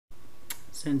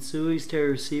Sansui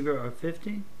stereo receiver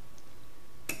R-50.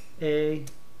 A,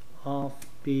 off,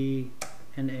 B,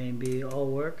 and A and B all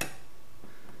work.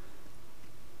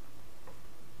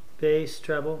 Bass,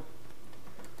 treble,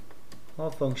 all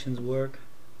functions work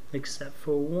except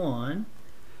for one,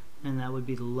 and that would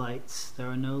be the lights. There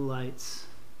are no lights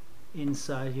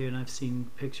inside here, and I've seen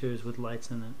pictures with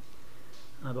lights in it.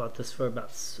 I bought this for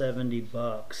about 70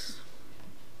 bucks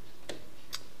a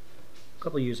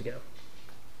couple years ago.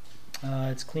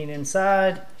 It's clean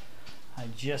inside. I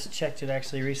just checked it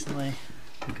actually recently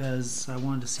because I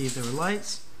wanted to see if there were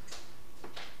lights.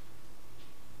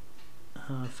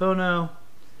 Phono.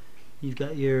 You've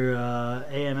got your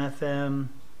AM, FM.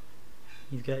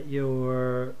 You've got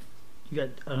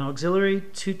an auxiliary,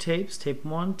 2 tapes, tape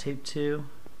 1, tape 2,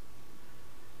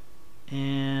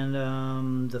 and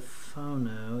the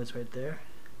phono is right there,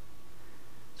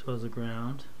 as well as the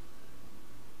ground.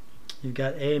 You've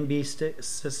got A and B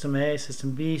system A,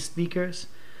 system B speakers.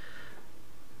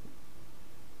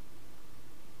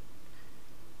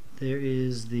 There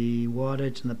is the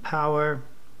wattage and the power.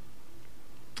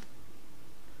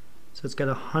 So it's got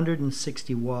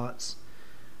 160 watts.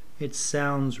 It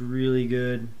sounds really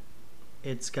good.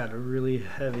 It's got a really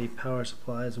heavy power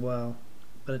supply as well,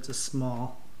 but it's a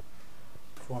small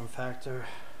form factor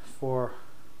for,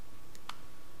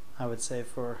 I would say,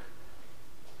 for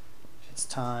its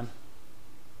time.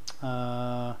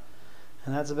 And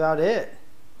that's about it.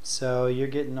 So you're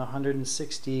getting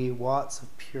 160 watts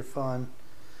of pure fun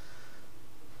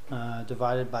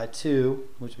divided by 2,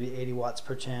 which would be 80 watts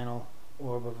per channel,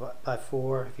 or by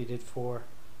 4 if you did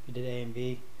A and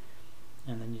B,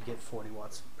 and then you get 40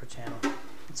 watts per channel.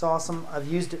 It's awesome. I've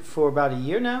used it for about a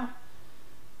year now,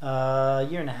 a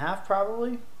year and a half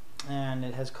probably, and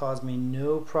it has caused me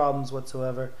no problems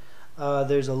whatsoever.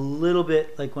 There's a little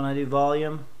bit, like when I do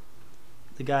volume,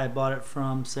 the guy I bought it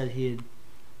from said he had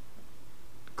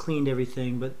cleaned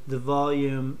everything, but the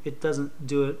volume, it doesn't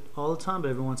do it all the time, but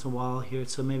every once in a while I'll hear it,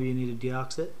 so maybe you need to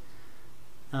deox it.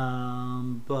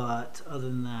 But other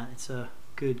than that, it's a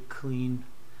good, clean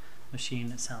machine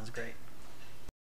that sounds great.